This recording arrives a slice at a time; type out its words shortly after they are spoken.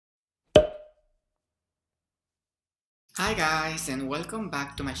Hi guys and welcome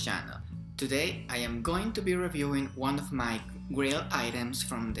back to my channel. Today I am going to be reviewing one of my grail items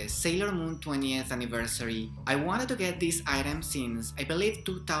from the Sailor Moon 20th anniversary. I wanted to get this item since I believe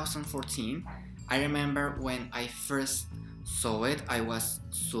 2014. I remember when I first saw it, I was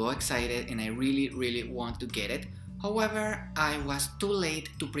so excited and I really want to get it. However, I was too late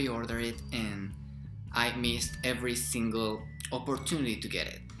to pre-order it and I missed every single opportunity to get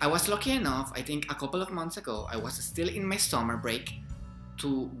it. I was lucky enough, I think a couple of months ago, I was still in my summer break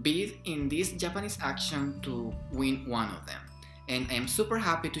to bid in this Japanese action to win one of them. And I am super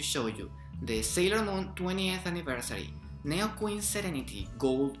happy to show you the Sailor Moon 20th anniversary Neo Queen Serenity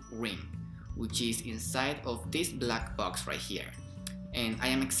gold ring, which is inside of this black box right here. And I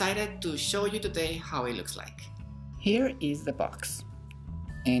am excited to show you today how it looks like. Here is the box.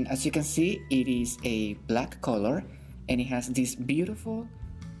 And as you can see, it is a black color and it has this beautiful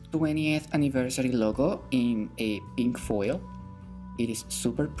 20th anniversary logo in a pink foil. It is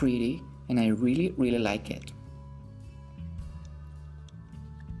super pretty and I really like it.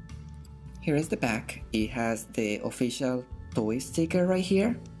 Here is the back. It has the official toy sticker right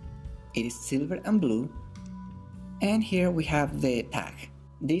here. It is silver and blue. And here we have the tag.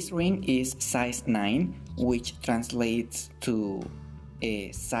 This ring is size 9, which translates to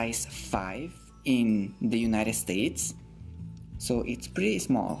a size 5 in the United States. So it's pretty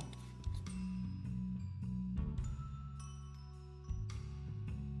small.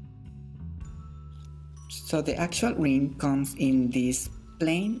 So the actual ring comes in this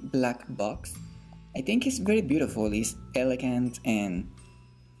plain black box. I think it's very beautiful, it's elegant and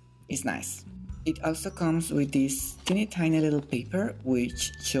it's nice. It also comes with this teeny tiny little paper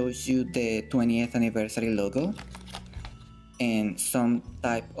which shows you the 20th anniversary logo and some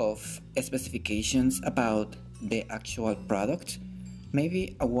type of specifications about the actual product,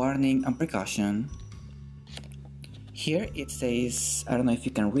 maybe a warning and precaution. Here it says, I don't know if you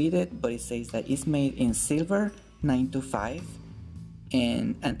can read it, but it says that it's made in silver 925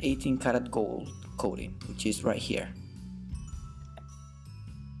 and an 18 karat gold coating, which is right here.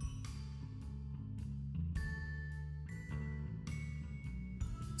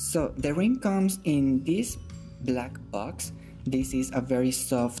 So the ring comes in this black box. This is a very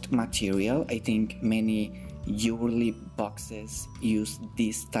soft material. I think many jewelry boxes use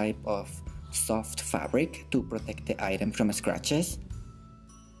this type of soft fabric to protect the item from scratches.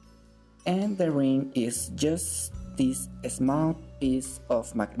 And the ring is just this small piece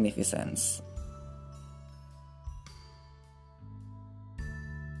of magnificence.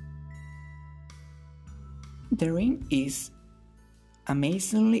 The ring is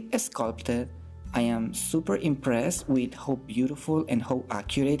amazingly sculpted. I am super impressed with how beautiful and how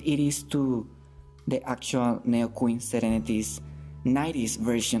accurate it is to the actual Neo Queen Serenity's 90s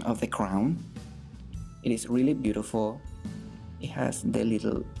version of the crown. It is really beautiful. It has the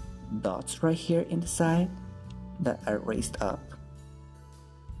little dots right here in the side that are raised up.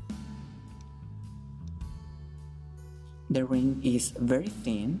 The ring is very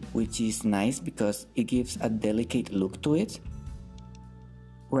thin, which is nice because it gives a delicate look to it.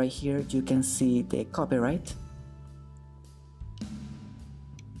 Right here you can see the copyright.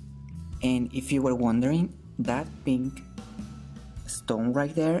 And if you were wondering, that pink stone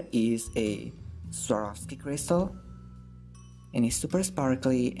right there is a Swarovski crystal and it's super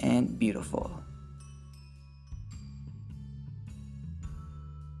sparkly and beautiful.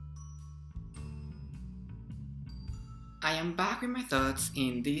 I am back with my thoughts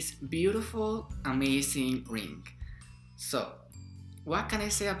in this beautiful, amazing ring. So, what can I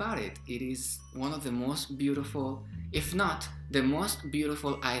say about it? It is one of the most beautiful, if not the most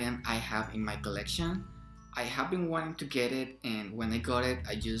beautiful item I have in my collection. I have been wanting to get it, and when I got it,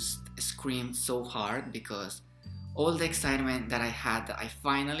 I just screamed so hard because all the excitement that I had that I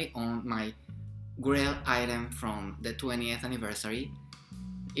finally owned my grail item from the 20th anniversary.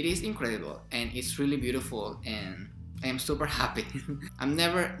 It is incredible and it's really beautiful and I am super happy. I'm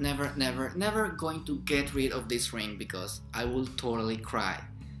never going to get rid of this ring because I will totally cry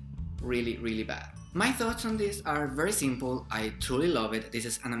really bad. My thoughts on this are very simple. I truly love it. This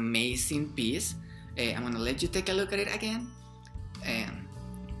is an amazing piece. I'm gonna let you take a look at it again.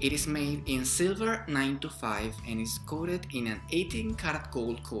 It is made in silver 925 and is coated in an 18 karat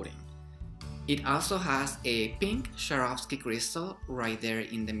gold coating. It also has a pink Swarovski crystal right there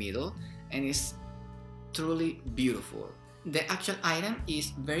in the middle and is truly beautiful. The actual item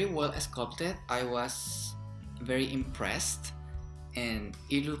is very well sculpted. I was very impressed and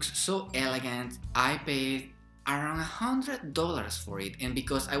it looks so elegant. I paid around $100 for it, and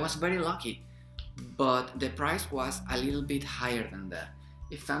because I was very lucky, but the price was a little bit higher than that.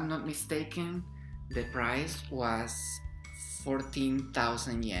 If I'm not mistaken, The price was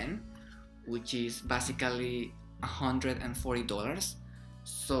 14,000 yen, which is basically $140.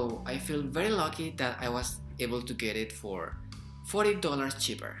 So I feel very lucky that I was able to get it for $40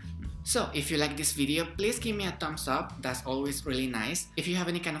 cheaper. So if you like this video, please give me a thumbs up, that's always really nice. If you have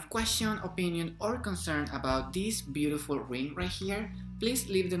any kind of question, opinion or concern about this beautiful ring right here, please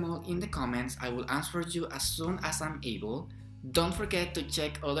leave them all in the comments. I will answer you as soon as I'm able. Don't forget to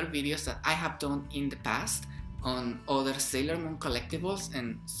check other videos that I have done in the past on other Sailor Moon collectibles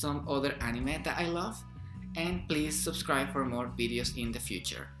and some other anime that I love. And please subscribe for more videos in the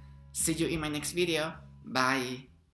future. See you in my next video. Bye!